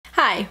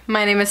Hi,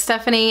 my name is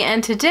Stephanie,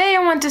 and today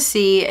I want to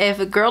see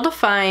if Girl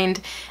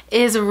Defined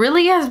is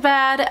really as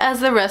bad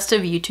as the rest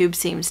of YouTube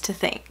seems to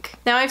think.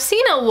 Now, I've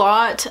seen a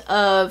lot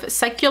of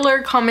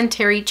secular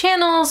commentary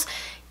channels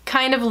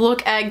kind of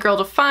look at Girl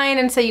Defined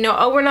and say, you know,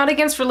 oh, we're not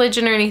against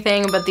religion or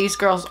anything, but these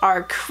girls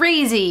are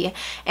crazy.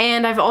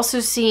 And I've also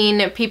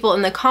seen people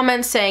in the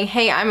comments saying,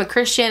 hey, I'm a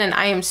Christian and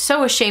I am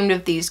so ashamed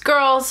of these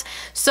girls.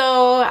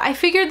 So I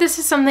figured this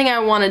is something I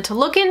wanted to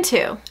look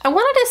into. I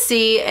wanted to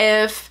see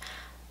if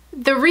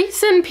the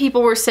reason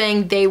people were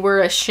saying they were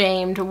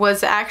ashamed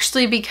was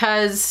actually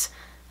because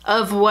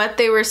of what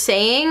they were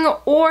saying,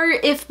 or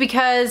if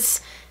because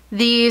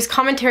these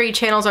commentary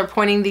channels are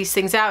pointing these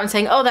things out and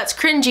saying, oh, that's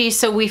cringy,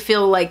 so we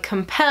feel like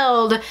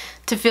compelled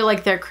to feel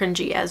like they're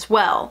cringy as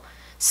well.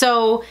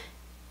 So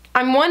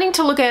I'm wanting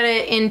to look at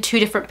it in two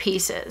different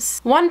pieces.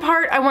 One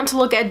part, I want to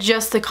look at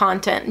just the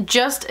content,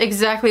 just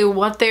exactly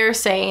what they're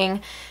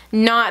saying,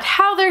 not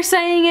how they're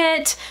saying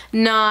it,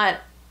 not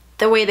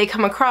the way they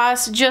come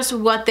across, just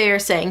what they are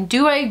saying.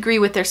 Do I agree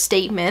with their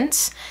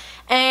statements?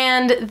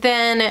 And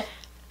then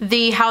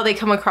the how they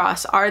come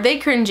across. Are they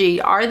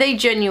cringy? Are they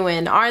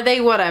genuine? Are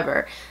they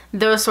whatever?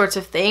 Those sorts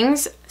of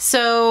things.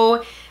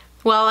 So,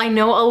 while I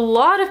know a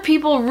lot of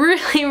people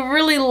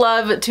really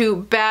love to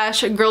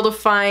bash Girl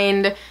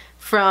Defined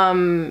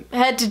from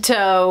head to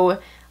toe,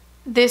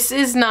 this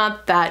is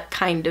not that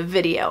kind of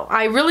video.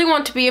 I really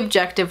want to be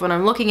objective when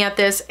I'm looking at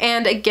this,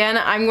 and again,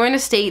 I'm going to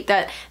state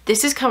that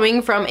this is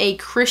coming from a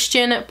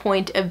Christian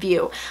point of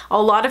view.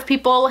 A lot of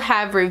people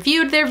have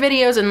reviewed their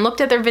videos and looked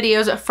at their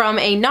videos from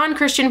a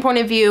non-Christian point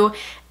of view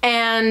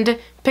and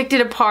picked it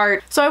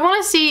apart. So I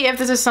want to see if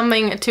this is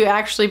something to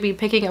actually be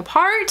picking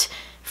apart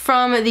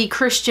from the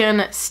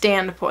Christian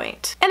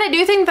standpoint. And I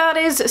do think that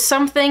is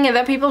something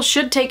that people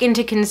should take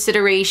into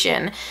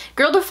consideration.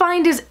 Girl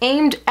Defined is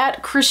aimed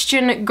at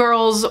Christian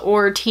girls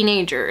or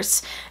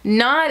teenagers,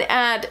 not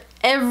at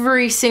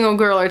every single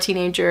girl or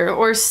teenager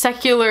or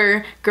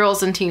secular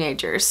girls and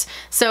teenagers.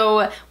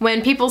 So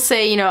when people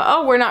say, you know,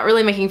 oh, we're not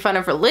really making fun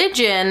of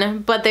religion,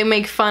 but they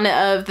make fun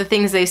of the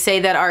things they say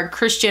that are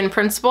Christian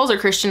principles or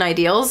Christian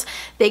ideals,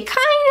 they kind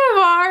of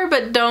are,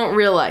 but don't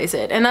realize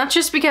it. And that's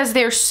just because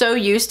they're so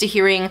used to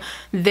hearing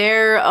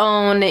their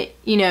own,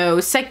 you know,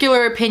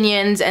 secular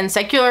opinions and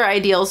secular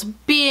ideals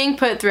being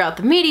put throughout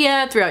the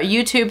media, throughout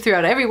YouTube,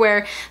 throughout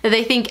everywhere, that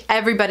they think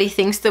everybody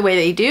thinks the way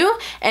they do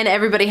and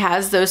everybody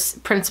has those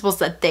principles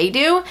that they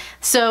do.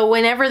 So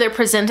whenever they're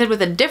presented with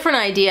a different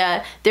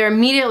idea, they're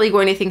immediately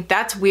going to think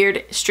that's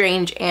weird,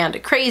 strange,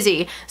 and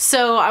crazy.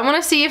 So I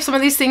want to see if some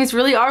of these things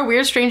really are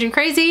weird, strange, and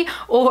crazy,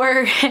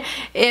 or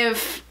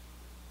if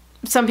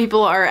some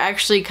people are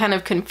actually kind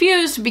of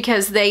confused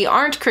because they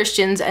aren't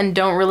Christians and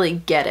don't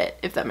really get it,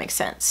 if that makes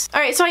sense.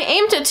 Alright, so I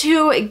aimed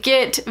to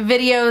get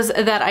videos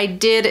that I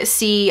did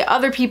see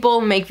other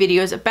people make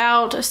videos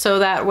about, so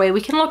that way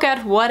we can look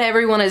at what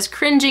everyone is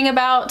cringing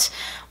about,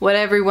 what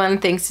everyone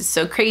thinks is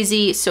so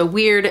crazy, so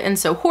weird, and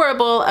so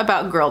horrible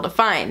about Girl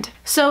Defined.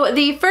 So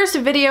the first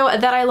video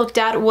that I looked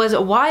at was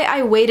why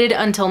I waited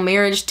until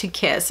marriage to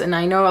kiss, and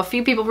I know a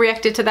few people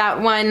reacted to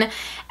that one,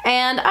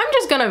 and I'm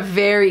just gonna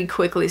very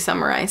quickly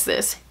summarize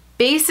this.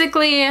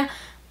 Basically,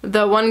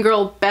 the one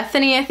girl,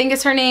 Bethany, I think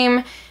is her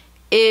name,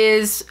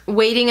 is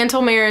waiting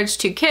until marriage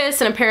to kiss,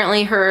 and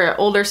apparently her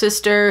older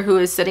sister, who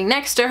is sitting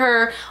next to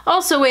her,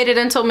 also waited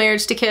until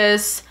marriage to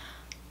kiss.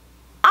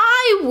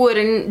 I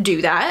wouldn't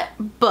do that,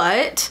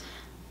 but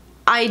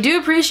I do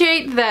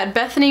appreciate that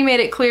Bethany made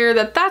it clear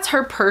that that's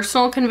her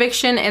personal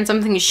conviction and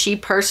something she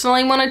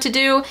personally wanted to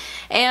do,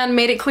 and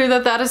made it clear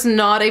that that is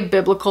not a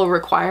biblical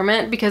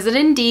requirement, because it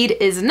indeed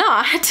is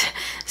not.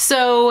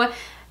 So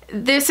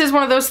this is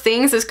one of those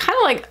things that's kind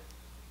of like,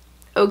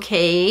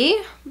 okay,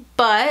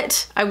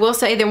 but I will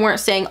say they weren't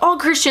saying all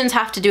Christians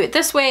have to do it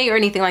this way or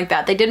anything like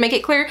that. They did make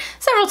it clear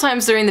several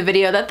times during the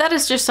video that that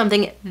is just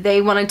something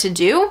they wanted to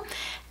do.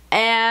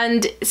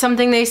 And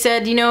something they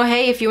said, you know,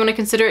 hey, if you want to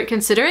consider it,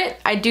 consider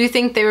it. I do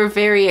think they were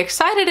very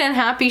excited and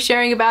happy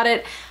sharing about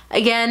it.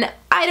 Again,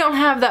 I don't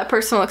have that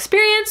personal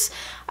experience.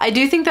 I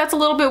do think that's a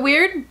little bit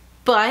weird,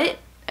 but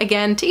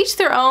again, to each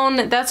their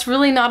own. That's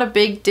really not a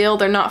big deal.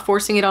 They're not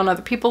forcing it on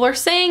other people or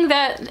saying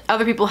that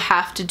other people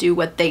have to do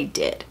what they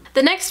did.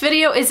 The next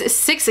video is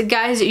 6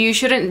 guys you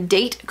shouldn't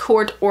date,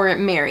 court, or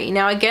marry.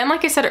 Now again,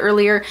 like I said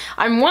earlier,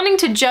 I'm wanting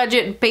to judge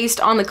it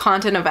based on the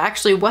content of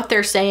actually what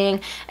they're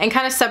saying and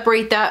kind of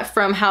separate that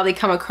from how they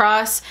come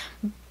across,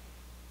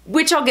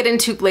 which I'll get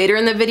into later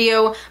in the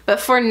video.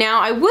 But for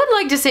now, I would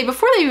like to say,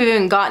 before they've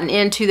even gotten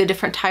into the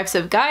different types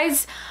of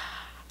guys,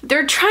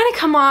 they're trying to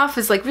come off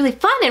as like really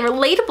fun and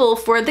relatable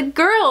for the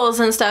girls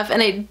and stuff,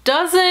 and it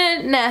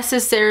doesn't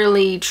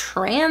necessarily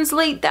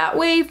translate that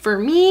way for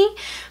me.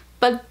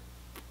 But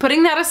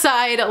putting that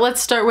aside,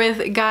 let's start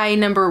with guy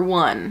number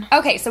 1.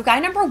 Okay, so guy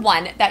number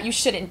 1 that you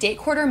shouldn't date,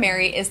 court, or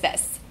marry is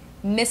this,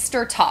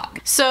 Mr. Talk.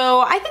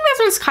 So I think this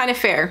one's kind of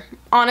fair.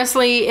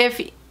 Honestly,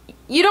 if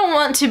you don't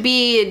want to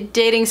be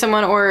dating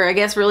someone, or I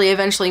guess really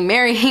eventually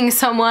marrying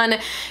someone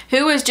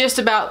who is just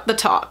about the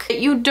talk.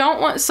 You don't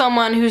want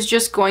someone who's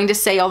just going to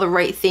say all the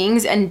right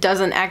things and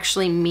doesn't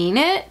actually mean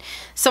it.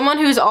 Someone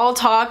who's all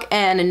talk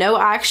and no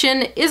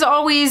action is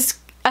always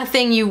a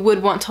thing you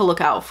would want to look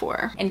out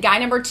for. And guy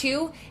number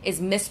 2 is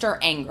Mr.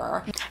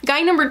 Anger.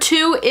 Guy number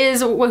 2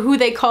 is who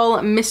they call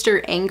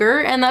Mr.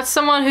 Anger, and that's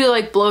someone who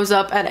like blows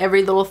up at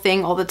every little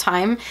thing all the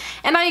time.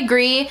 And I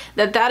agree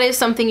that that is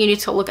something you need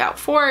to look out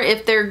for.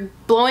 If they're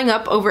blowing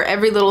up over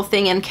every little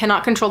thing and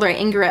cannot control their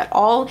anger at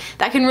all,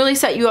 that can really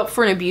set you up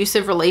for an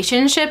abusive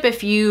relationship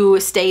if you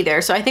stay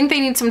there. So I think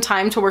they need some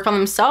time to work on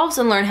themselves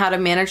and learn how to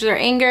manage their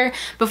anger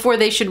before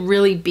they should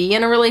really be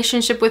in a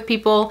relationship with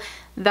people.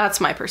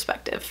 That's my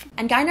perspective.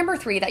 And guy number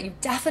 3 that you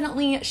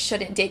definitely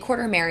shouldn't date,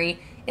 court, or marry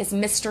is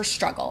Mr.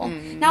 Struggle.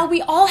 Now,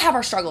 we all have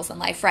our struggles in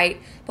life, right?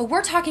 But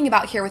we're talking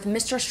about here with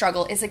Mr.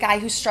 Struggle is a guy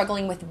who's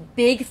struggling with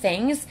big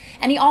things,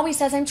 and he always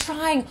says, I'm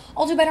trying,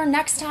 I'll do better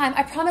next time,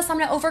 I promise I'm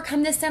gonna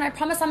overcome this sin, I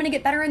promise I'm gonna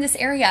get better in this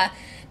area.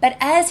 But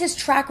as his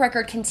track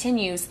record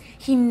continues,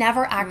 he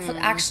never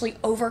actually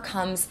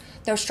overcomes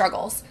those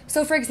struggles.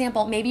 So for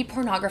example, maybe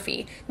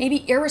pornography,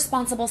 maybe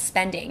irresponsible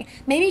spending,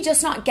 maybe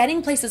just not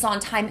getting places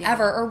on time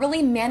ever, or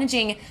really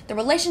managing the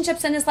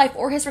relationships in his life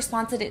or his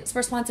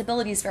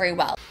responsibilities very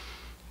well.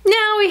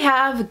 Now we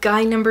have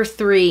guy number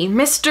 3,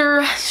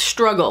 Mr.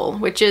 Struggle,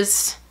 which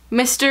is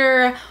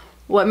Mr.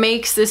 what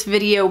makes this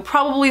video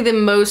probably the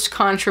most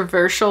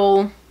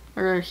controversial,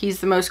 or he's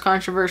the most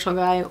controversial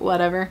guy,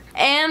 whatever.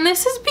 And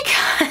this is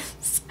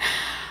because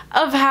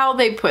of how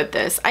they put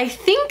this. I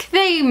think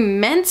they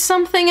meant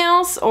something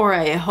else, or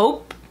I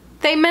hope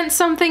they meant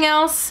something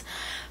else,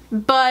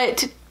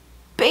 but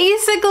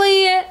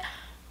basically,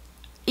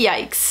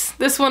 yikes.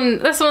 This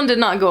one did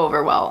not go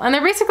over well. And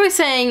they're basically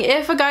saying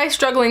if a guy's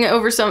struggling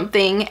over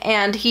something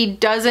and he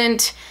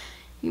doesn't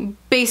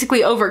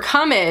basically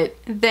overcome it,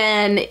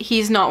 then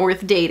he's not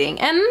worth dating.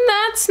 And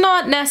that's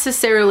not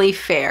necessarily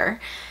fair.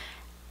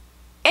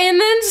 And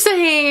then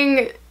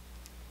saying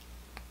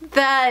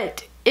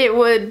that it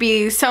would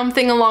be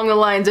something along the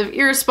lines of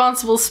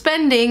irresponsible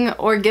spending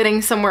or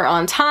getting somewhere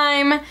on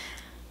time.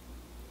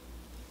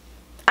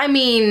 I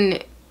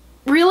mean,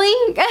 really?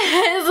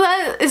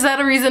 Is that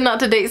a reason not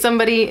to date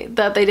somebody,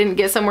 that they didn't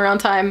get somewhere on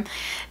time?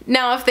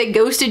 Now, if they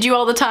ghosted you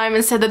all the time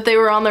and said that they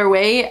were on their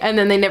way and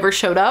then they never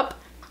showed up,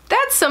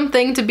 that's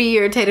something to be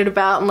irritated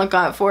about and look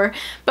out for.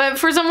 But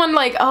for someone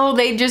like, oh,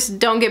 they just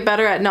don't get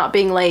better at not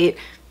being late.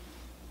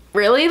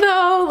 Really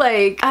though?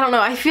 Like, I don't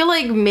know. I feel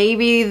like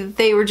maybe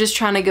they were just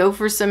trying to go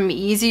for some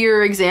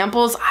easier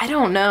examples. I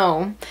don't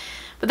know.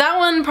 But that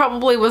one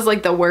probably was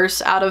like the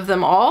worst out of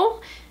them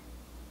all.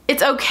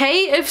 It's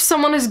okay if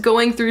someone is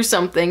going through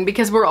something,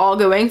 because we're all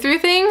going through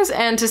things,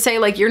 and to say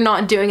like you're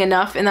not doing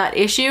enough in that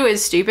issue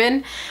is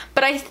stupid.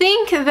 But I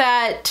think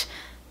that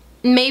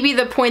maybe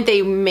the point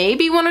they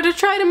maybe wanted to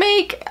try to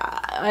make,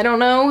 I don't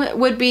know,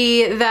 would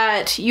be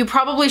that you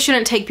probably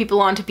shouldn't take people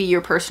on to be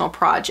your personal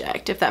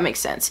project, if that makes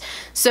sense.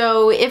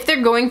 So if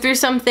they're going through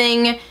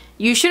something,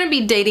 you shouldn't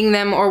be dating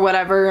them or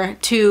whatever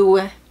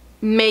to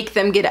make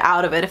them get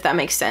out of it, if that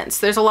makes sense.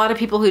 There's a lot of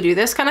people who do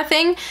this kind of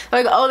thing.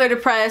 Like, oh, they're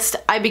depressed,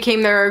 I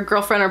became their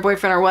girlfriend or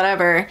boyfriend or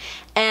whatever,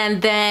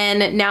 and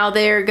then now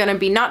they're gonna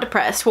be not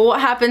depressed. Well, what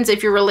happens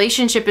if your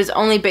relationship is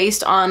only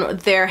based on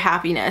their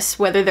happiness,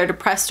 whether they're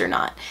depressed or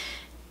not?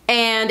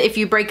 And if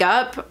you break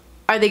up,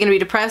 are they gonna be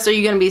depressed? Are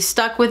you gonna be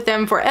stuck with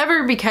them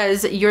forever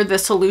because you're the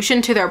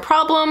solution to their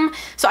problem?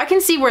 So I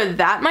can see where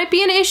that might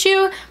be an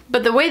issue,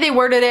 but the way they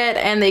worded it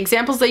and the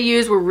examples they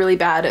used were really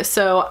bad.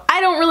 So I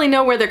don't really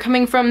know where they're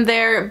coming from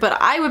there, but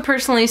I would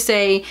personally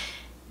say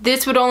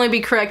this would only be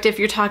correct if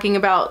you're talking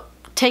about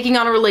taking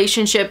on a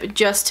relationship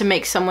just to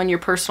make someone your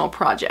personal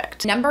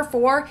project. Number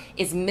 4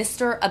 is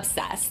Mr.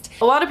 Obsessed.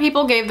 A lot of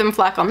people gave them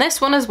flack on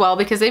this one as well,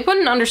 because they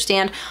wouldn't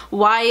understand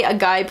why a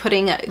guy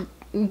putting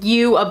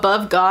you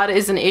above God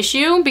is an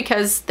issue,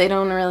 because they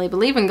don't really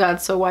believe in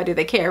God, so why do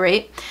they care,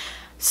 right?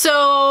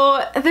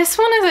 So this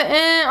one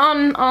is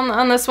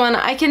on this one.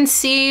 I can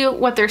see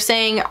what they're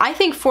saying. I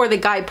think for the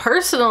guy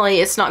personally,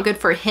 it's not good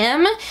for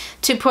him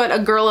to put a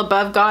girl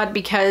above God,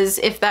 because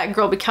if that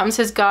girl becomes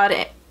his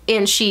God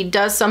and she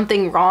does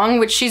something wrong,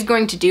 which she's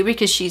going to do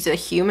because she's a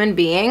human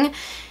being,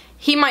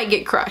 he might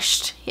get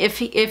crushed.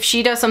 If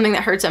she does something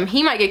that hurts him,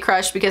 he might get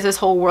crushed because his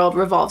whole world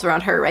revolves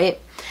around her, right?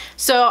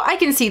 So I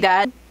can see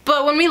that.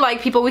 But when we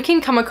like people, we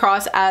can come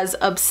across as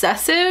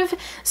obsessive.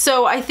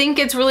 So I think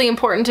it's really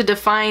important to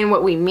define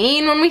what we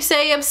mean when we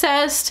say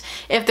obsessed.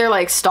 If they're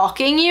like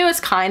stalking you, it's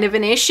kind of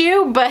an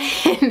issue. But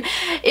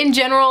in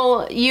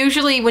general,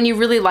 usually when you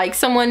really like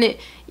someone,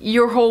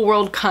 your whole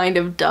world kind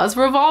of does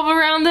revolve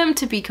around them,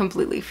 to be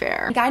completely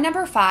fair. Guy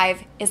number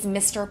 5 is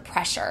Mr.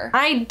 Pressure.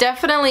 I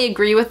definitely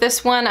agree with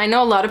this one. I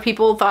know a lot of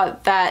people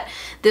thought that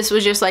this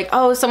was just like,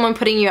 oh, someone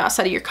putting you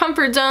outside of your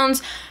comfort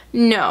zones.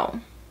 No.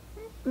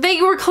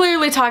 They were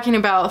clearly talking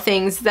about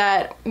things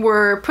that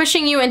were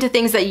pushing you into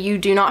things that you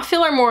do not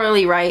feel are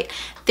morally right,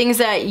 things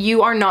that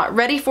you are not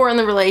ready for in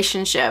the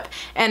relationship.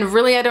 And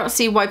really, I don't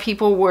see why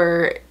people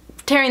were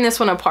tearing this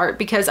one apart,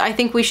 because I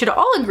think we should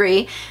all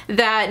agree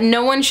that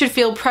no one should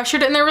feel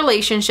pressured in their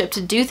relationship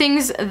to do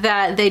things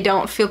that they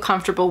don't feel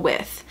comfortable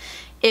with.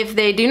 If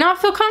they do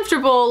not feel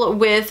comfortable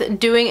with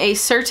doing a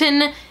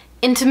certain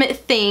intimate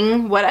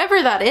thing,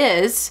 whatever that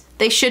is,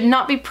 they should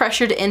not be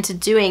pressured into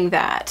doing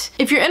that.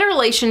 If you're in a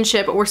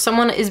relationship where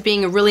someone is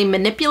being really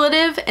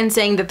manipulative and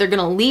saying that they're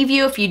gonna leave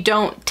you if you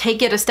don't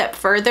take it a step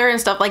further and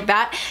stuff like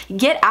that,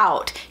 get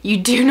out. You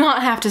do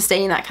not have to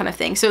stay in that kind of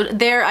thing. So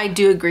there, I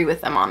do agree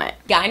with them on it.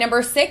 Guy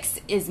number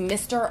 6 is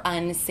Mr.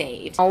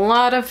 Unsaved. A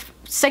lot of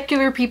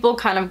secular people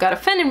kind of got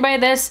offended by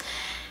this,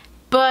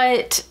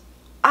 but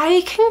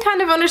I can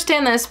kind of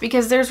understand this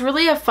because there's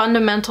really a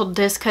fundamental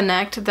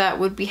disconnect that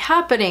would be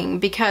happening,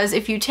 because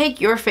if you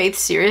take your faith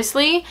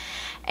seriously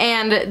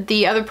and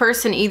the other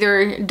person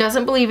either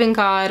doesn't believe in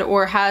God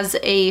or has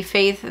a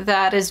faith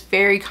that is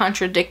very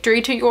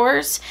contradictory to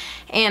yours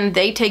and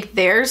they take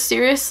theirs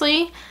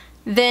seriously,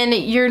 then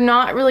you're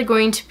not really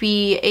going to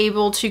be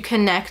able to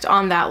connect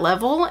on that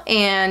level,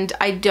 and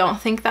I don't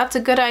think that's a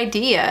good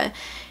idea.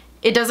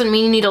 It doesn't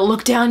mean you need to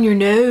look down your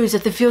nose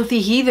at the filthy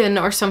heathen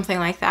or something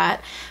like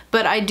that.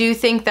 But I do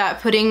think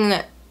that putting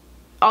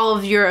all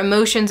of your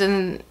emotions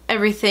and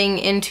everything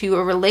into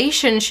a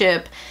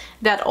relationship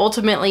that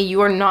ultimately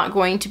you are not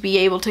going to be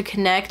able to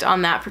connect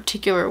on that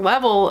particular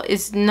level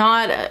is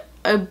not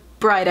a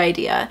bright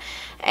idea.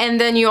 And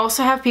then you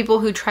also have people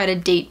who try to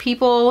date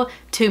people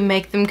to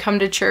make them come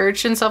to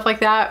church and stuff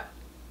like that.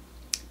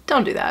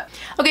 Don't do that.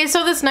 Okay,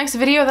 so this next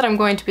video that I'm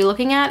going to be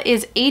looking at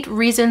is 8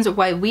 reasons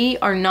why we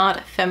are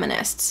not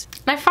feminists.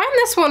 And I find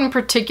this one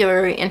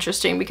particularly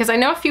interesting because I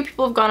know a few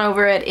people have gone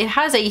over it. It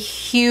has a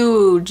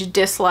huge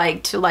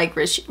dislike to like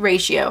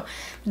ratio.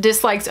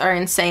 Dislikes are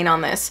insane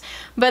on this.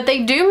 But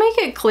they do make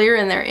it clear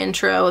in their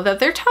intro that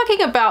they're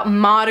talking about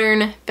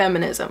modern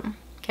feminism.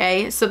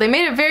 Okay, so they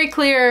made it very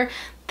clear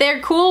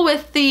they're cool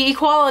with the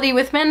equality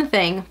with men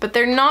thing, but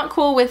they're not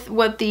cool with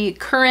what the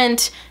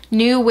current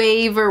new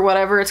wave or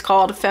whatever it's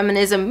called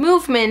feminism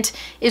movement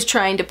is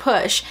trying to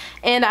push.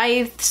 And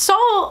I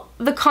saw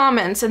the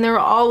comments and they were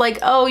all like,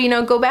 oh, you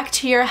know, go back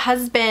to your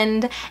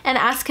husband and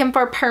ask him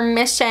for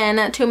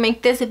permission to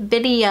make this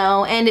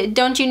video, and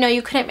don't you know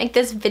you couldn't make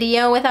this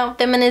video without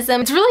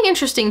feminism? It's really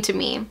interesting to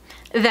me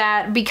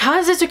that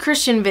because it's a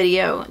Christian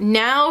video,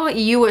 now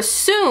you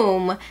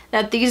assume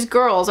that these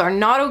girls are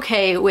not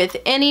okay with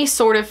any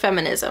sort of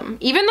feminism,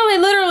 even though they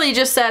literally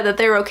just said that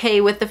they're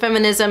okay with the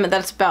feminism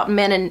that's about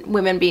men and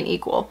women being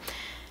equal.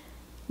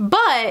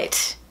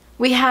 But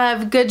we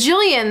have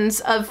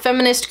gajillions of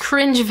feminist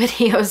cringe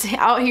videos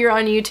out here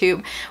on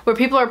YouTube where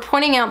people are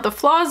pointing out the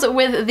flaws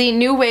with the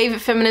new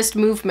wave feminist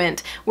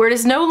movement, where it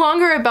is no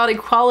longer about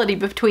equality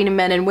between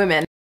men and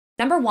women.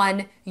 Number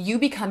 1, you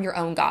become your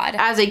own God.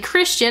 As a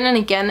Christian, and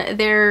again,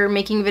 they're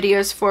making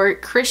videos for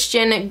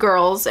Christian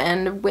girls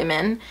and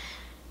women,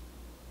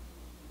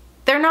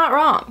 they're not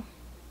wrong.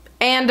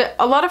 And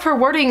a lot of her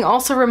wording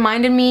also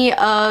reminded me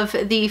of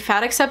the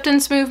fat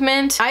acceptance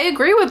movement. I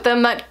agree with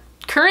them that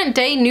current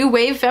day new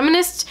wave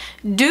feminists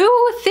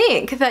do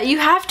think that you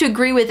have to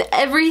agree with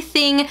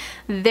everything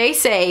they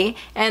say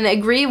and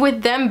agree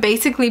with them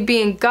basically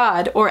being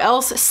God, or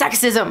else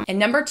sexism. And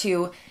number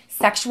 2,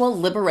 sexual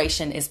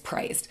liberation is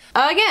praised.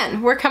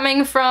 Again, we're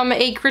coming from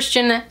a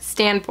Christian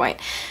standpoint.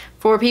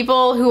 For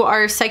people who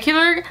are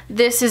secular,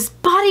 this is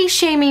body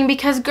shaming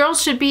because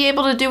girls should be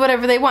able to do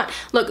whatever they want.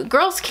 Look,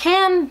 girls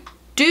can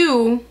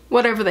do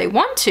whatever they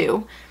want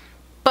to,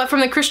 but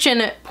from the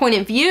Christian point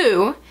of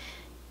view,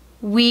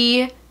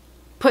 we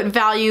put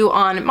value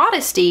on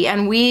modesty,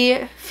 and we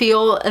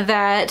feel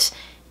that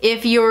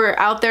if you're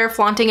out there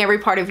flaunting every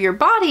part of your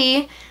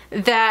body,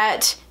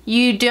 that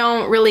you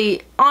don't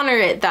really honor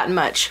it that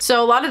much.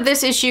 So a lot of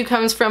this issue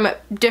comes from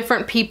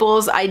different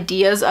people's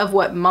ideas of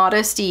what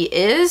modesty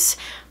is,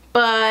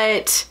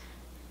 but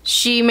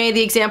she made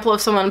the example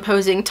of someone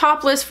posing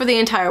topless for the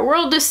entire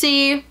world to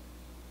see.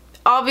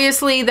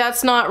 Obviously,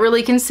 that's not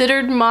really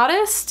considered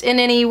modest in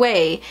any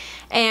way,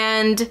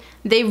 and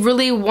they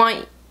really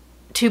want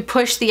to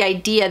push the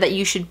idea that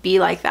you should be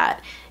like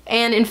that.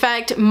 And in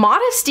fact,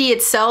 modesty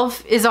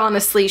itself is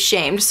honestly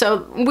shamed.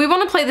 So we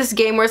want to play this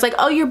game where it's like,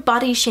 oh, you're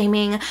body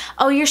shaming.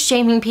 Oh, you're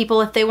shaming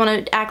people if they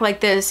want to act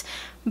like this.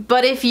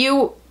 But if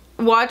you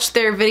watch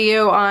their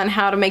video on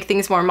how to make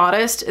things more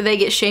modest, they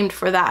get shamed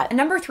for that. And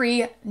number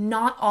 3,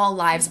 not all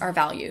lives are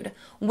valued.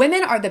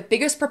 Women are the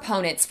biggest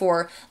proponents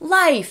for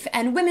life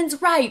and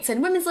women's rights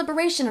and women's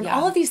liberation and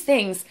all of these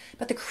things.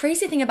 But the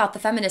crazy thing about the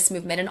feminist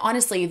movement, and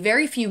honestly,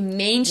 very few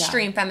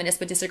mainstream feminists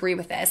would disagree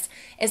with this,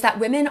 is that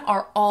women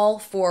are all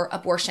for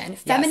abortion.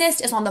 Feminist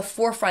is on the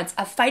forefront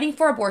of fighting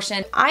for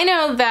abortion. I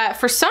know that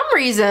for some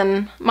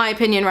reason, my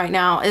opinion right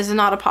now is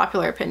not a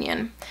popular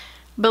opinion.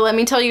 But let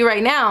me tell you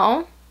right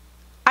now,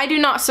 I do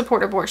not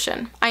support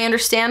abortion. I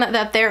understand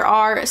that there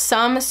are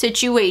some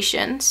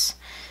situations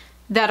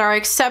that are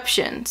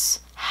exceptions.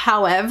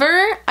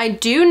 However, I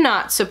do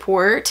not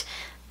support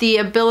the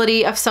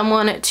ability of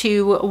someone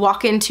to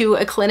walk into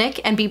a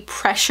clinic and be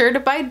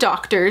pressured by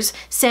doctors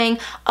saying,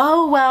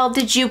 oh, well,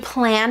 did you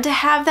plan to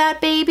have that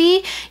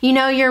baby? You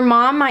know, your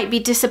mom might be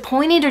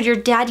disappointed, or your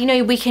dad, you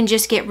know, we can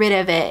just get rid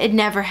of it. It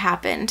never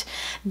happened.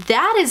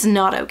 That is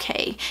not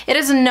okay. It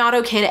is not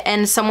okay to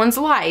end someone's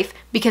life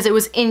because it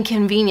was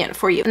inconvenient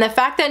for you. And the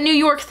fact that New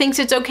York thinks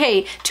it's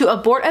okay to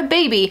abort a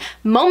baby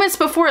moments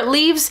before it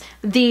leaves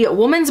the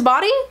woman's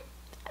body,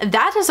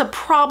 that is a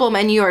problem,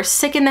 and you are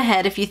sick in the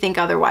head if you think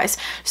otherwise.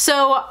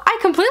 So I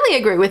completely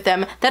agree with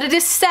them that it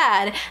is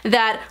sad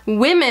that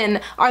women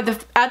are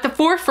at the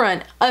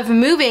forefront of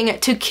moving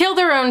to kill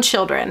their own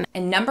children.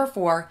 And number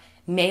 4,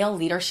 male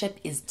leadership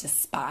is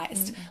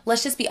despised.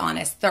 Let's just be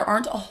honest, there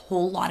aren't a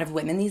whole lot of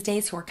women these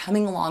days who are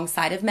coming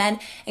alongside of men,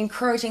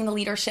 encouraging the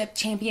leadership,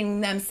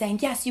 championing them, saying,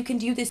 yes, you can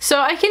do this.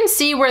 So I can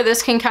see where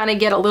this can kind of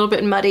get a little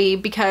bit muddy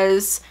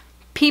because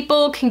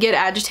people can get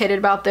agitated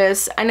about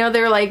this. I know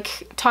they're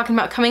like talking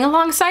about coming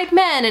alongside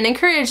men and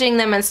encouraging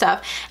them and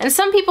stuff. And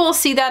some people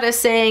see that as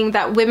saying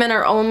that women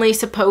are only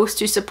supposed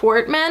to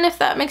support men, if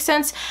that makes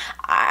sense.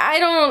 I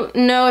don't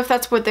know if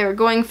that's what they're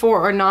going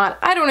for or not.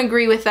 I don't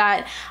agree with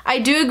that. I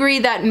do agree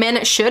that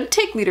men should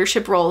take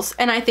leadership roles,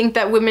 and I think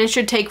that women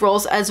should take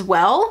roles as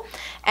well.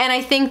 And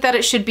I think that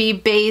it should be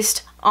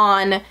based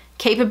on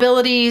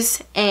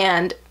capabilities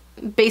and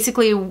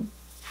basically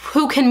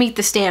who can meet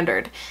the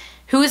standard.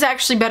 Who is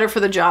actually better for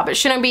the job? It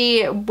shouldn't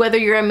be whether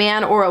you're a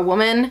man or a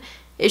woman.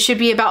 It should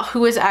be about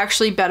who is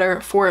actually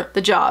better for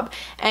the job.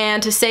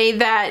 And to say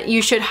that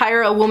you should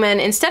hire a woman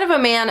instead of a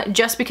man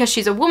just because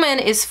she's a woman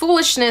is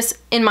foolishness,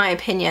 in my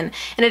opinion.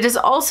 And it is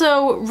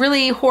also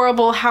really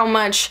horrible how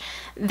much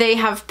they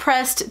have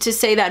pressed to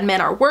say that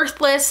men are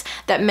worthless,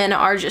 that men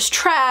are just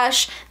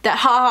trash, that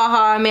ha ha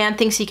ha, a man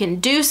thinks he can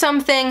do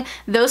something.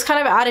 Those kind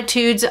of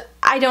attitudes,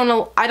 I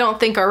don't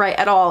think are right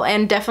at all,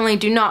 and definitely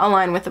do not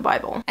align with the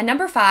Bible. And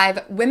number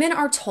 5, women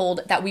are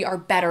told that we are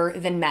better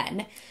than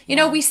men. You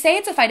know, we say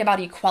it's a fight about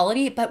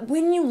equality, but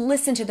when you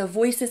listen to the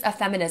voices of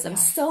feminism,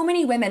 so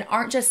many women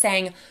aren't just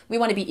saying we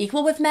want to be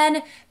equal with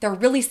men, they're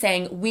really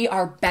saying we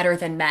are better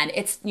than men.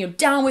 It's, you know,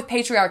 down with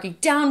patriarchy,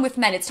 down with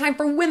men. It's time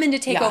for women to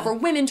take over,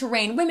 women to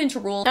reign, women to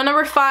rule. Now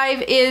number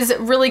 5 is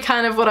really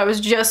kind of what I was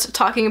just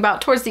talking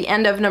about towards the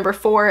end of number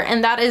 4,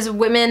 and that is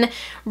women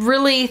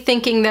really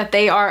thinking that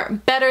they are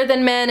better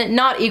than men,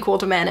 not equal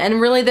to men. And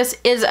really this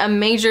is a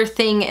major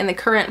thing in the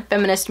current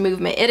feminist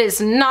movement. It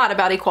is not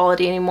about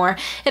equality anymore.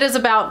 It is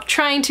about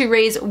trying to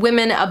raise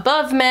women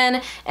above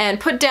men and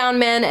put down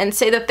men and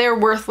say that they're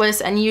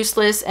worthless and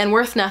useless and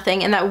worth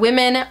nothing, and that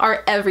women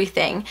are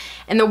everything.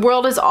 And the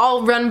world is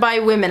all run by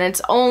women.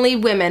 It's only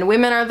women.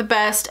 Women are the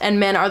best and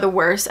men are the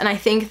worst. And I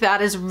think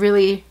that is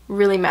really,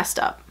 really messed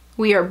up.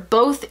 We are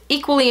both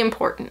equally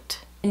important.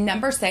 And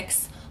number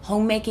 6,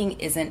 homemaking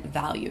isn't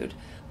valued.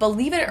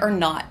 Believe it or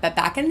not, but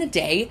back in the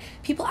day,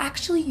 people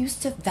actually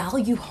used to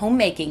value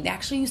homemaking. They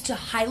actually used to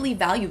highly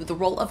value the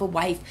role of a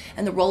wife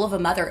and the role of a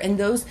mother, and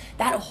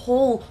that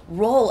whole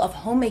role of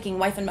homemaking,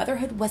 wife and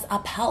motherhood, was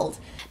upheld.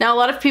 Now, a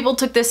lot of people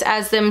took this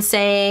as them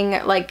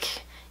saying,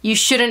 like, you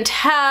shouldn't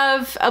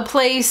have a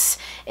place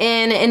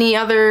in any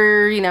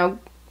other, you know,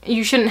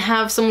 you shouldn't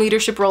have some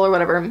leadership role or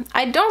whatever.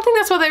 I don't think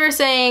that's what they were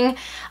saying.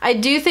 I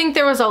do think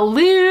there was a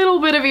little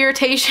bit of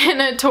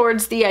irritation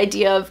towards the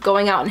idea of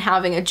going out and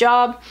having a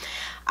job.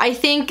 I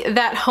think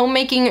that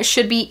homemaking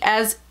should be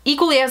as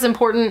equally as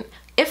important,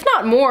 if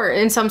not more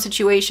in some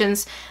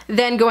situations,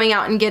 than going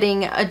out and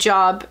getting a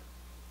job.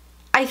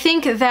 I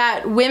think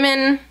that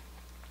women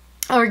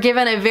are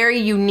given a very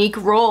unique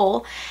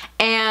role,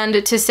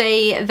 and to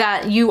say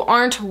that you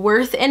aren't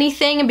worth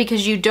anything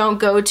because you don't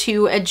go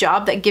to a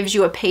job that gives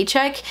you a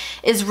paycheck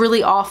is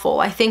really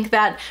awful. I think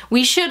that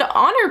we should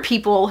honor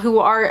people who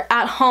are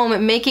at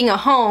home making a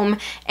home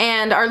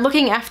and are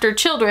looking after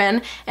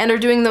children and are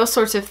doing those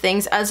sorts of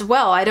things as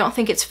well. I don't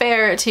think it's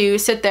fair to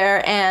sit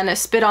there and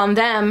spit on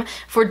them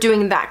for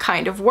doing that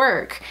kind of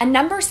work. And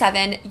number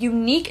 7,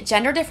 unique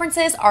gender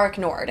differences are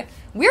ignored.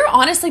 We're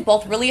honestly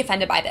both really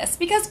offended by this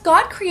because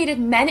God created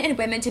men and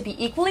women to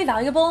be equally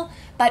valuable,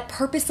 but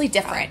purposely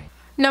different.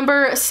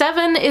 Number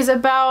 7 is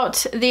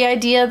about the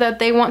idea that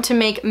they want to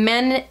make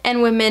men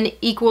and women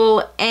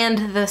equal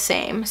and the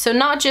same. So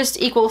not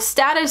just equal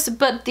status,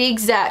 but the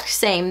exact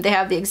same. They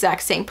have the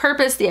exact same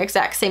purpose, the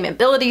exact same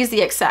abilities,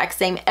 the exact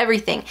same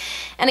everything.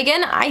 And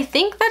again, I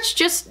think that's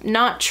just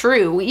not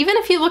true. Even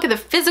if you look at the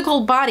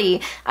physical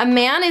body, a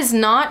man is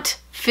not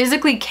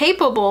physically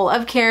capable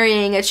of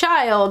carrying a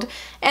child,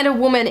 and a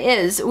woman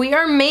is. We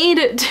are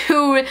made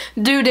to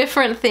do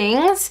different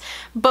things,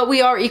 but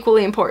we are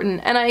equally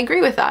important, and I agree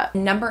with that.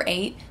 Number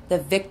 8, the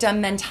victim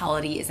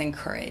mentality is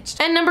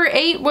encouraged. And number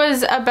 8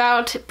 was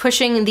about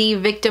pushing the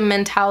victim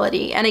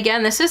mentality. And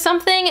again, this is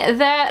something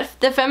that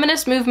the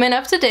feminist movement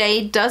of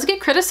today does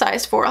get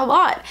criticized for a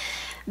lot.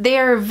 They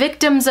are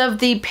victims of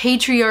the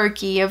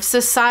patriarchy, of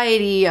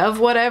society, of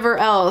whatever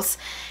else.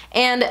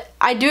 And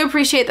I do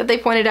appreciate that they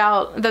pointed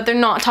out that they're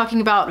not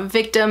talking about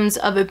victims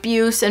of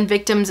abuse and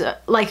victims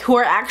like who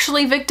are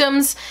actually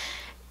victims.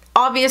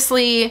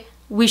 Obviously,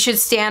 we should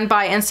stand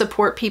by and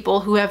support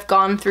people who have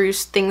gone through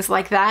things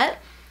like that.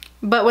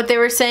 But what they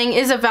were saying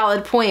is a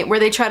valid point, where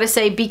they try to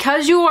say,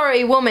 because you are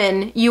a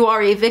woman, you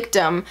are a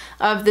victim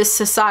of this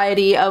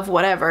society of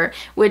whatever,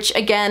 which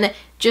again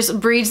just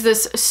breeds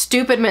this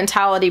stupid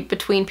mentality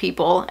between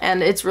people,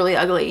 and it's really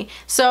ugly.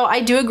 So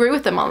I do agree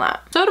with them on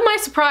that. So to my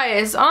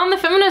surprise, on the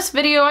feminist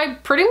video, I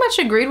pretty much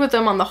agreed with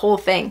them on the whole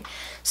thing.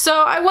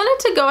 So I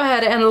wanted to go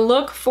ahead and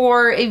look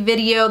for a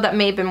video that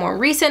may have been more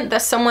recent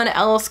that someone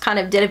else kind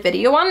of did a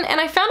video on,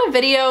 and I found a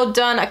video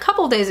done a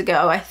couple days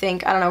ago, I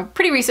think, I don't know,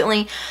 pretty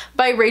recently,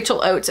 by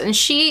Rachel Oates, and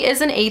she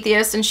is an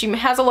atheist and she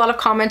has a lot of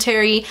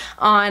commentary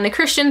on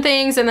Christian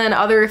things and then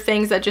other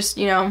things that just,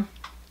 you know,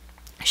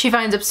 she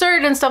finds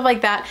absurd and stuff like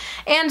that,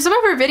 and some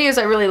of her videos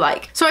I really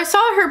like. So I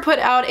saw her put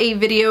out a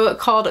video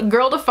called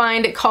Girl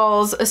Defined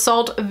Calls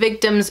Assault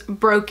Victims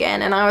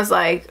Broken, and I was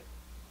like,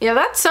 yeah,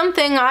 that's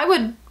something I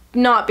would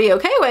not be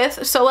okay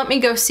with, so let me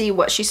go see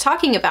what she's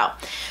talking about.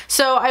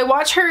 So I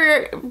watch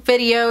her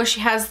video, she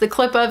has the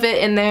clip of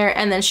it in there,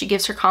 and then she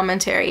gives her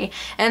commentary.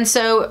 And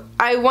so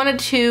I wanted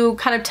to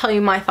kind of tell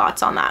you my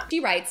thoughts on that. She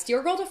writes,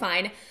 "Dear Girl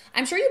Define,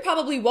 I'm sure you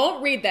probably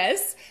won't read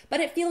this, but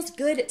it feels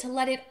good to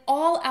let it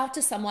all out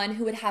to someone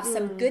who would have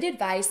some good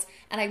advice,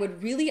 and I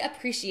would really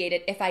appreciate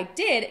it if I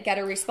did get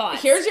a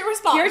response." Here's your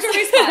response. Here's your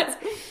response.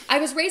 "I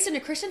was raised in a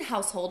Christian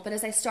household, but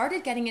as I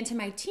started getting into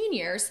my teen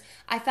years,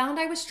 I found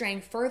I was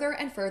straying further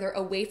and further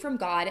away from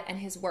God and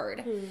His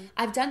Word.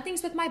 I've done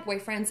things with my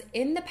boyfriends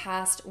in the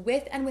past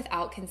with and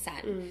without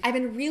consent. I've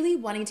been really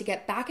wanting to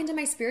get back into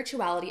my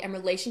spirituality and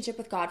relationship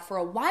with God for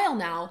a while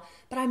now,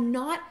 but I'm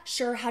not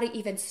sure how to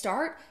even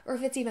start or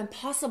if it's even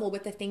possible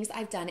with the things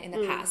I've done in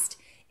the past.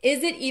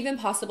 Is it even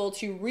possible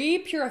to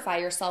re-purify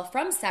yourself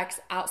from sex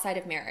outside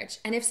of marriage?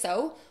 And if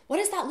so, what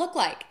does that look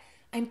like?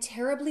 I'm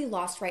terribly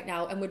lost right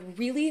now and would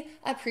really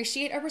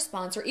appreciate a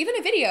response or even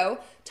a video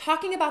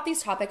talking about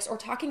these topics or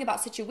talking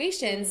about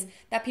situations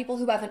that people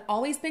who haven't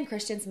always been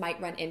Christians might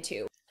run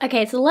into."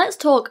 Okay, so let's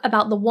talk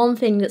about the one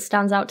thing that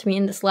stands out to me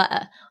in this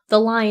letter. The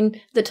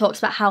line that talks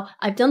about how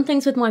I've done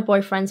things with my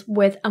boyfriends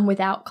with and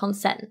without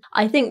consent.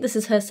 I think this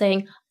is her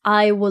saying,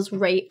 I was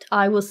raped,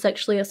 I was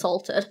sexually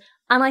assaulted.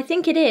 And I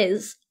think it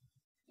is,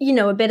 you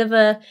know, a bit of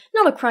a,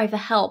 not a cry for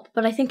help,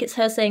 but I think it's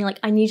her saying, like,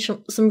 I need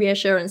some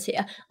reassurance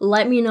here.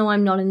 Let me know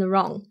I'm not in the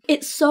wrong.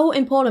 It's so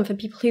important for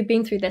people who've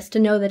been through this to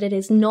know that it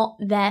is not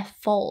their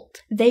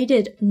fault. They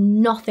did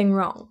nothing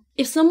wrong.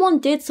 If someone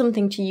did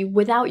something to you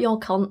without your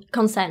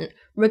consent,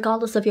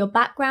 regardless of your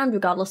background,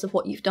 regardless of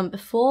what you've done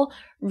before,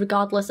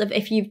 regardless of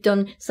if you've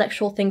done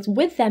sexual things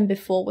with them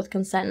before with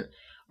consent,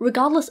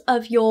 regardless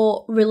of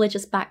your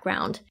religious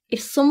background,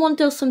 if someone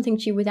does something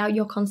to you without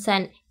your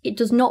consent, it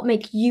does not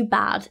make you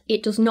bad,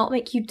 it does not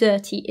make you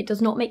dirty, it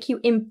does not make you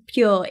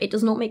impure, it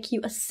does not make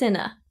you a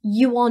sinner.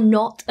 You are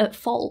not at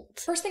fault.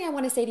 First thing I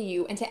want to say to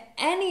you and to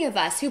any of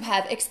us who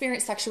have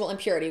experienced sexual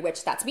impurity,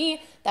 which that's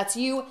me, that's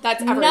you,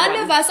 that's everyone.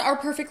 None of us are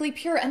perfectly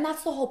pure, and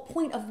that's the whole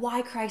point of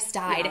why Christ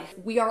died. Yeah.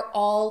 We are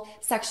all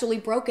sexually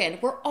broken.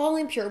 We're all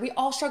impure. We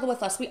all struggle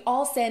with lust. We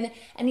all sin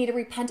and need to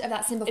repent of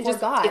that sin before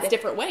God. It's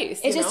different ways.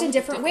 It's just in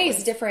different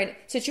ways, different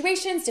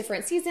situations,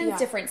 different seasons,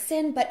 different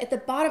sin, but at the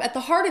bottom, at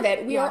the heart of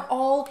it, we are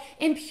all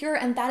impure,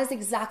 and that is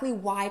exactly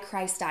why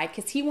Christ died,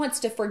 because He wants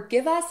to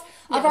forgive us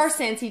of our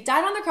sins. He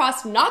died on the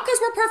cross, not because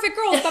we're perfect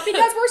girls, but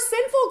because we're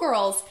sinful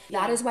girls.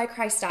 That is why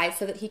Christ died,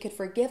 so that He could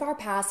forgive our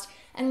past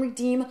and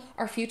redeem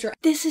our future.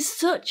 This is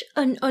such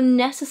an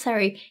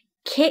unnecessary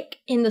kick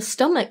in the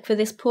stomach for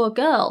this poor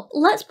girl.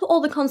 Let's put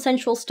all the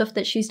consensual stuff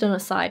that she's done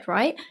aside,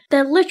 right?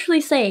 They're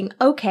literally saying,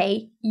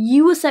 okay,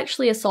 you were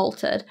sexually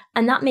assaulted,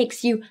 and that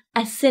makes you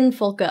a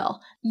sinful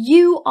girl.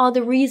 You are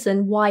the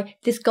reason why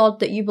this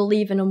God that you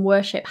believe in and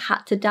worship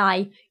had to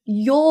die.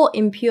 You're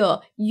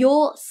impure.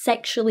 You're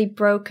sexually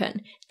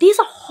broken. These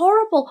are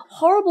horrible,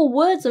 horrible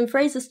words and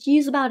phrases to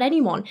use about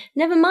anyone.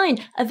 Never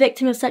mind a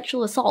victim of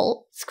sexual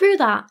assault. Screw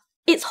that.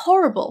 It's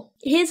horrible.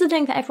 Here's the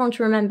thing for everyone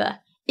to remember.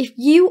 If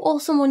you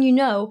or someone you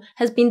know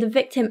has been the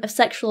victim of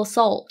sexual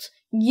assault,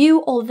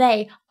 you or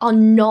they are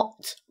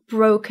not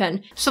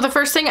broken. So the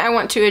first thing I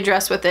want to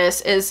address with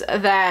this is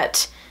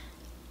that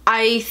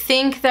I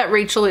think that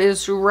Rachel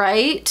is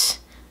right,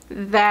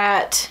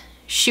 that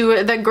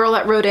the girl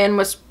that wrote in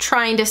was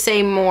trying to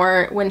say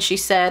more when she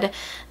said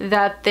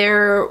that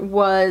there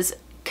was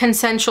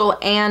consensual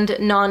and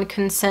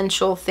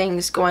non-consensual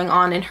things going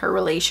on in her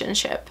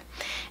relationship.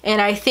 And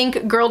I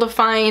think Girl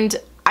Defined,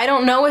 I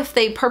don't know if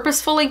they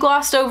purposefully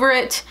glossed over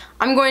it.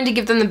 I'm going to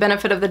give them the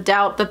benefit of the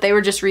doubt that they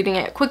were just reading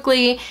it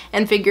quickly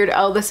and figured,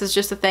 oh, this is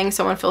just a thing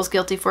someone feels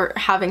guilty for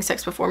having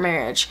sex before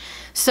marriage.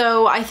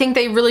 So I think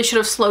they really should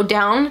have slowed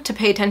down to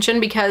pay attention,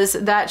 because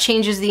that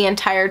changes the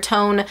entire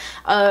tone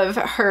of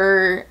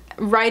her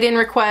write-in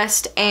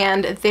request,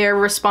 and their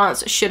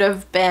response should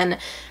have been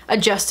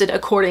adjusted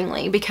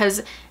accordingly,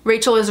 because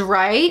Rachel is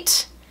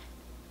right.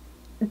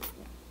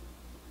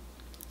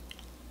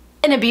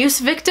 An abuse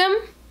victim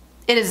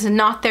It is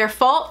not their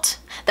fault.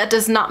 That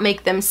does not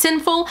make them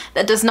sinful.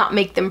 That does not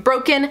make them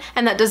broken.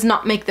 And that does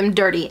not make them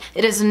dirty.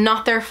 It is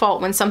not their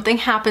fault when something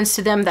happens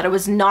to them that it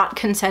was not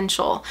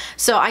consensual.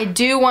 So I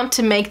do want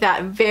to make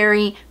that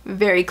very,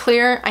 very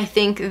clear. I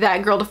think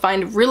that Girl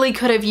Defined really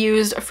could have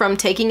used from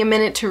taking a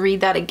minute to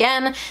read that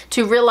again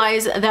to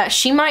realize that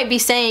she might be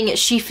saying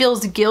she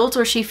feels guilt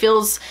or she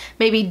feels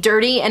maybe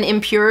dirty and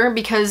impure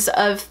because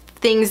of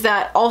things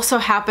that also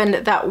happened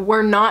that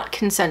were not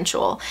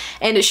consensual,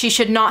 and she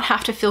should not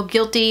have to feel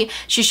guilty.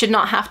 She should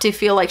not have to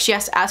feel like she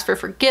has to ask for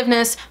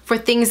forgiveness for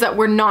things that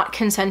were not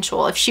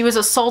consensual. If she was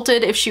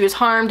assaulted, if she was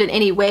harmed in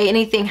any way,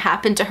 anything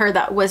happened to her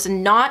that was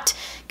not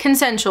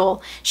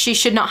consensual, she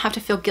should not have to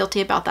feel guilty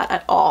about that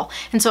at all.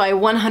 And so I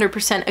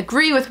 100%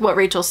 agree with what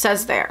Rachel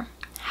says there.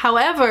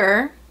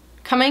 However,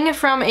 coming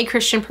from a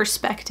Christian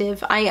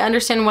perspective, I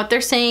understand what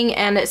they're saying,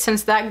 and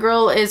since that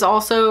girl is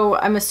also,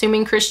 I'm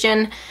assuming,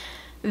 Christian,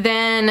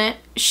 then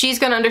she's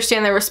gonna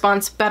understand their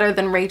response better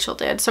than Rachel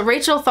did. So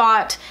Rachel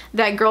thought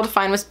that Girl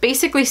Defined was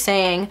basically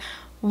saying,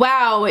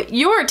 wow,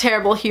 you're a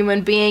terrible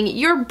human being,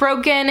 you're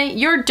broken,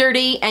 you're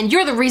dirty, and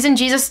you're the reason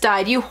Jesus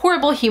died, you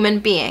horrible human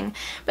being.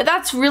 But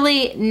that's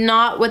really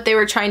not what they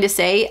were trying to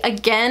say.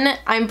 Again,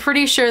 I'm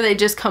pretty sure they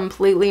just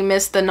completely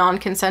missed the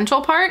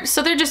non-consensual part,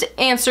 so they're just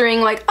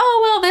answering like, oh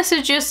well, this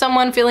is just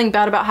someone feeling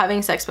bad about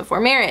having sex before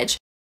marriage.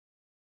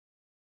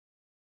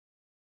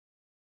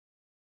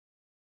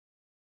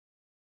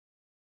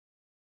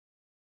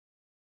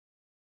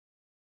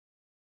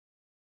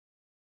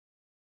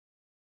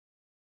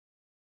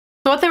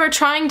 So what they were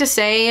trying to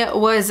say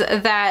was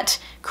that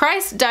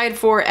Christ died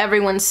for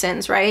everyone's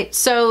sins, right?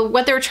 So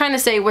what they were trying to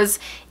say was,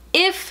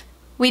 if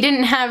we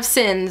didn't have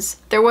sins,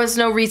 there was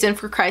no reason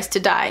for Christ to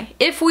die.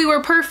 If we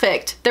were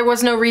perfect, there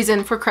was no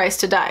reason for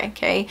Christ to die,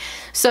 okay?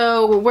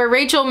 So where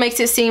Rachel makes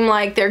it seem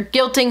like they're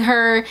guilting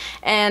her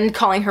and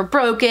calling her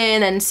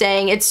broken and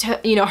saying it's,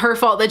 you know, her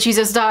fault that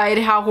Jesus died,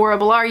 how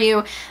horrible are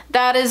you?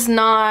 That is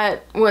not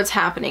what's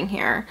happening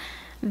here.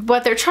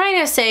 What they're trying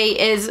to say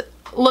is,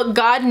 look,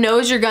 God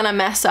knows you're gonna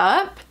mess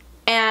up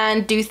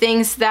and do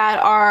things that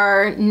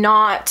are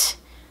not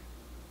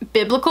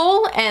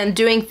biblical and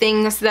doing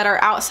things that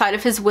are outside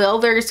of his will.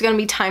 There's gonna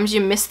be times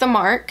you miss the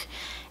mark,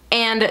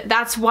 and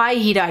that's why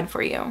he died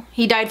for you.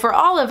 He died for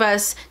all of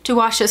us to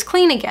wash us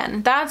clean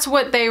again. That's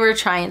what they were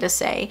trying to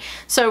say.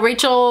 So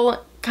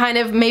Rachel, kind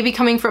of maybe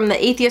coming from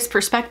the atheist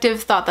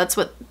perspective, thought that's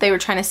what they were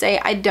trying to say.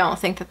 I don't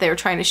think that they were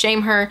trying to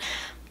shame her,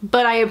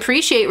 but I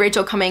appreciate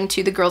Rachel coming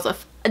to the girl's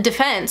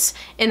defense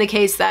in the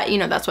case that, you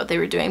know, that's what they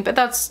were doing, but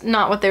that's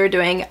not what they were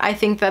doing. I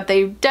think that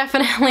they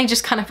definitely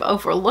just kind of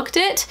overlooked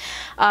it.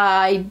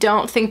 I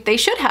don't think they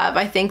should have.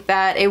 I think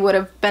that it would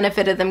have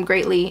benefited them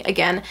greatly,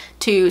 again,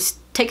 to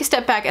take a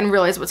step back and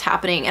realize what's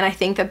happening, and I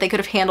think that they could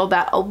have handled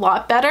that a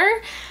lot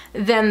better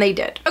than they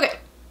did. Okay.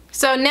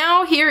 So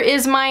now here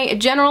is my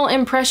general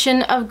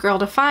impression of Girl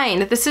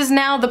Defined. This is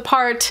now the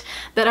part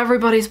that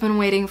everybody's been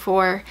waiting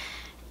for.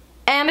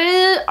 And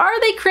are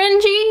they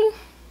cringy?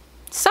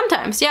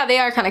 Sometimes. Yeah, they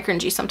are kind of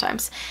cringy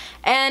sometimes.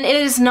 And it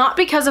is not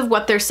because of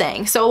what they're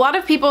saying. So a lot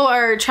of people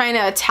are trying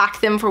to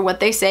attack them for what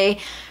they say,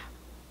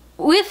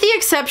 with the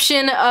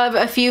exception of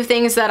a few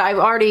things that I've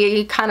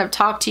already kind of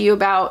talked to you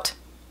about.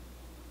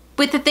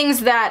 With the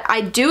things that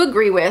I do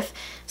agree with,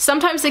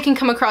 sometimes they can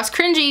come across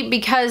cringy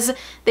because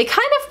they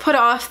kind of put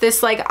off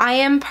this like, I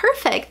am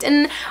perfect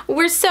and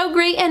we're so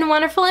great and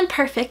wonderful and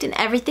perfect and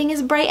everything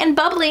is bright and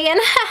bubbly and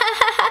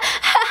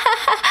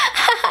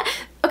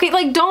okay,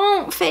 like,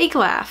 don't fake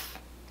laugh,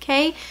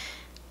 okay?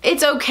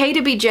 It's okay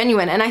to be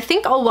genuine, and I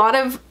think a lot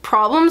of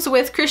problems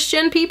with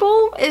Christian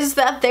people is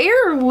that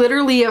they're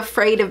literally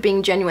afraid of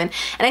being genuine.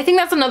 And I think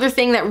that's another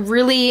thing that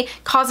really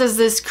causes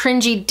this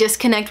cringy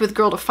disconnect with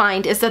Girl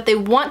Defined, is that they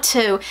want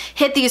to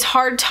hit these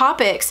hard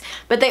topics,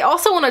 but they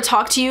also want to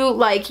talk to you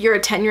like you're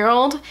a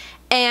 10-year-old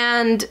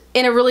and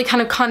in a really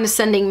kind of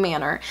condescending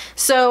manner.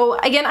 So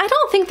again, I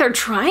don't think they're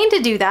trying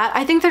to do that.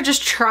 I think they're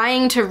just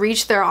trying to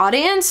reach their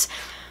audience.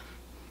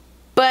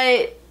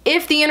 But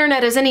if the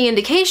internet is any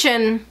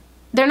indication,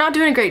 they're not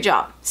doing a great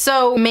job.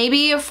 So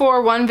maybe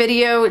for one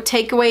video,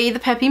 take away the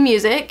peppy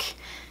music,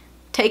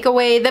 take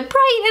away the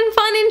bright and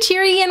fun and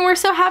cheery and we're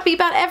so happy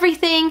about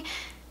everything,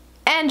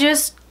 and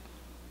just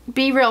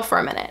be real for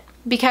a minute.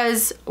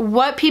 Because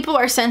what people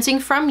are sensing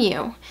from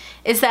you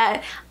is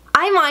that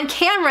I'm on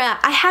camera,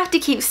 I have to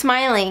keep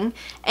smiling,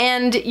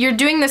 and you're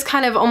doing this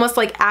kind of almost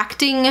like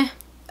acting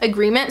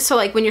agreement. So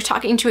like when you're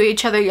talking to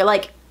each other, you're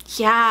like,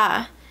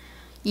 yeah,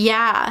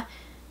 yeah.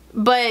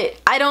 But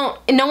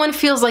no one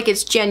feels like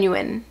it's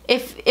genuine.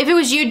 If it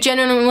was you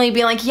genuinely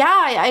being like, yeah,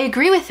 I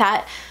agree with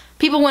that,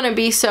 people wouldn't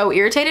be so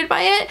irritated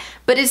by it.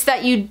 But it's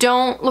that you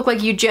don't look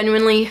like you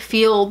genuinely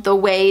feel the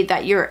way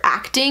that you're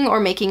acting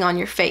or making on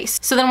your face.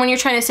 So then when you're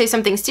trying to say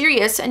something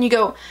serious and you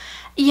go,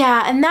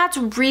 yeah, and that's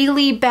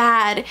really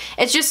bad,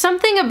 it's just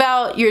something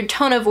about your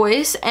tone of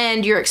voice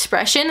and your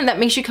expression that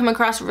makes you come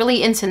across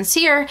really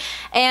insincere,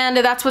 and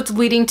that's what's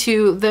leading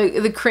to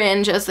the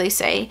cringe, as they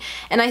say.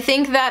 And I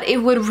think that it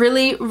would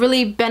really,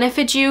 really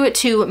benefit you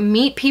to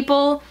meet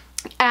people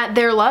at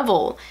their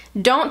level.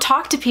 Don't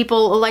talk to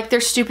people like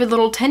they're stupid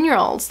little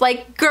 10-year-olds.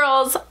 Like,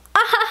 girls,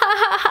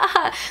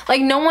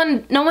 like no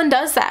one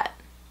does that.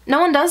 No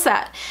one does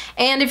that.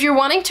 And if you're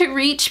wanting to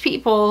reach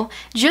people,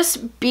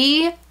 just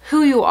be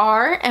who you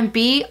are and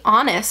be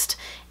honest.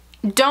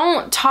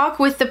 Don't talk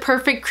with the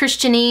perfect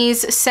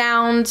Christianese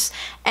sounds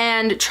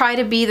and try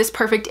to be this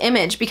perfect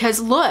image, because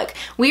look,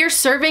 we are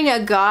serving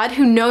a God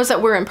who knows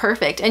that we're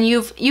imperfect. And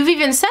you've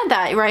even said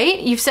that, right?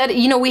 You've said,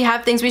 you know, we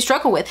have things we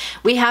struggle with.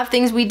 We have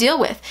things we deal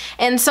with.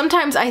 And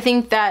sometimes I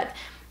think that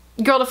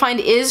Girl Defined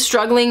is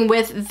struggling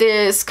with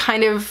this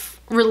kind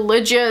of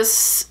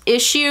religious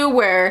issue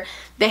where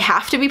they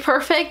have to be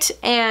perfect,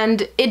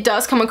 and it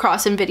does come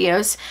across in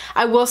videos.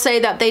 I will say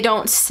that they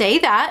don't say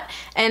that,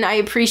 and I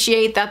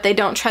appreciate that they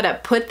don't try to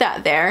put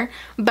that there,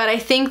 but I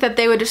think that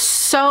they would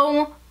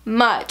so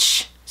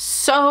much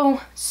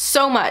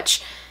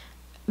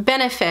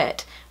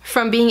benefit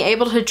from being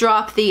able to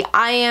drop the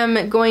I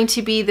am going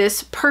to be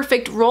this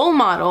perfect role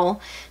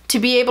model, to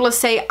be able to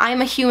say I'm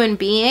a human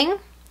being,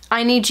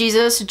 I need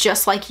Jesus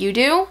just like you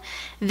do.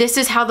 This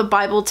is how the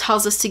Bible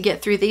tells us to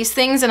get through these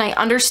things, and I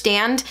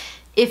understand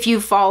if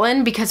you've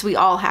fallen, because we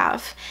all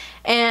have.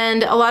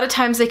 And a lot of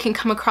times they can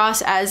come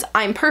across as,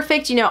 I'm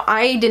perfect, you know,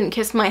 I didn't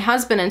kiss my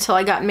husband until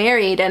I got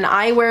married, and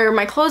I wear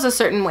my clothes a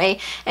certain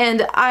way,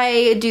 and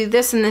I do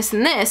this and this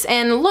and this.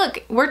 And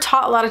look, we're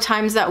taught a lot of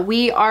times that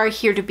we are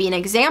here to be an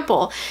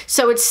example,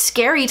 so it's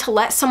scary to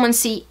let someone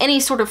see any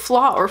sort of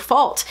flaw or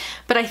fault.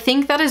 But I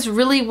think that is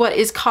really what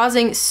is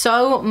causing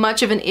so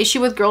much of an issue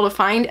with Girl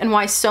Defined, and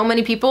why so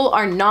many people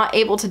are not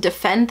able to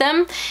defend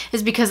them,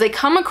 is because they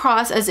come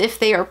across as if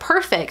they are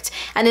perfect,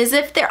 and as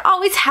if they're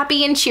always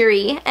happy and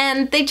cheery, and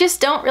they just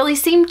don't really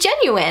seem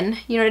genuine,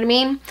 you know what I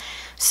mean?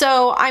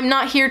 So I'm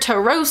not here to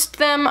roast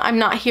them, I'm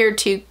not here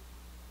to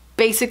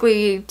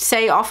basically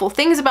say awful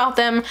things about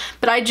them,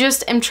 but I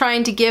just am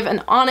trying to give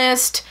an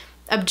honest,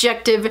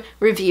 objective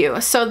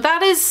review. So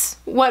that is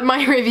what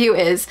my review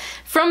is.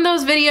 From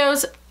those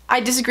videos, I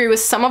disagree with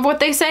some of what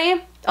they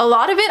say. A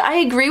lot of it I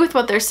agree with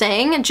what they're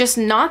saying, just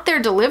not their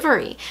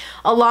delivery.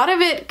 A lot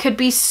of it could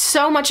be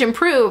so much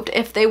improved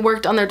if they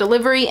worked on their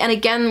delivery, and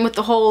again, with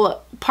the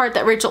whole part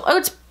that Rachel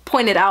Oates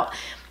pointed out,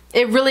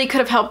 it really could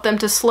have helped them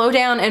to slow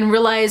down and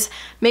realize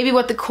maybe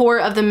what the core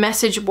of the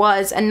message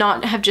was, and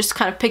not have just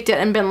kind of picked it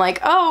and been like,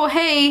 oh,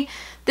 hey,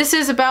 this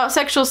is about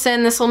sexual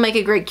sin, this will make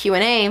a great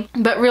Q&A,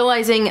 but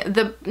realizing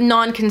the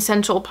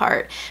non-consensual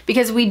part,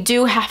 because we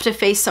do have to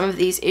face some of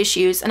these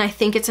issues, and I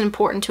think it's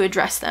important to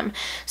address them.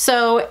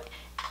 So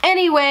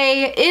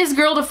anyway, is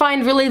Girl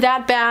Defined really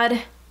that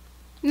bad?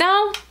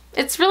 No,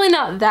 it's really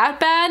not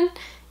that bad.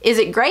 Is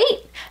it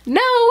great?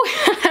 No,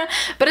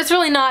 but it's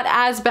really not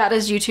as bad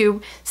as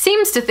YouTube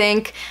seems to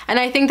think, and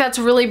I think that's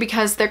really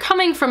because they're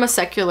coming from a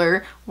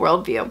secular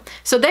worldview.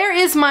 So there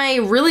is my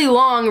really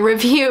long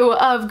review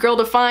of Girl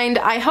Defined.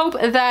 I hope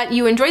that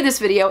you enjoyed this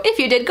video. If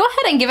you did, go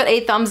ahead and give it a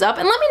thumbs up,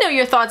 and let me know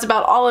your thoughts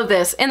about all of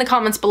this in the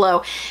comments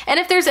below. And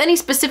if there's any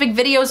specific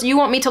videos you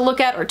want me to look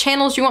at, or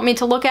channels you want me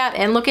to look at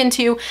and look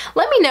into,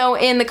 let me know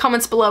in the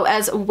comments below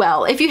as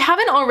well. If you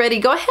haven't already,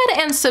 go ahead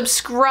and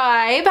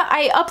subscribe.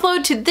 I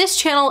upload to this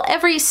channel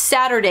every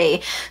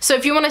Saturday, so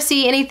if you want to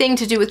see anything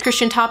to do with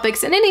Christian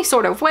topics in any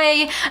sort of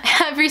way,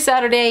 every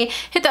Saturday,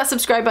 hit that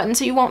subscribe button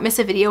so you won't miss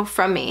a video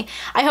from me.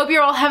 I hope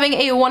you're all having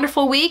a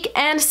wonderful week,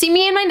 and see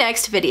me in my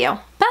next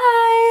video.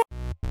 Bye!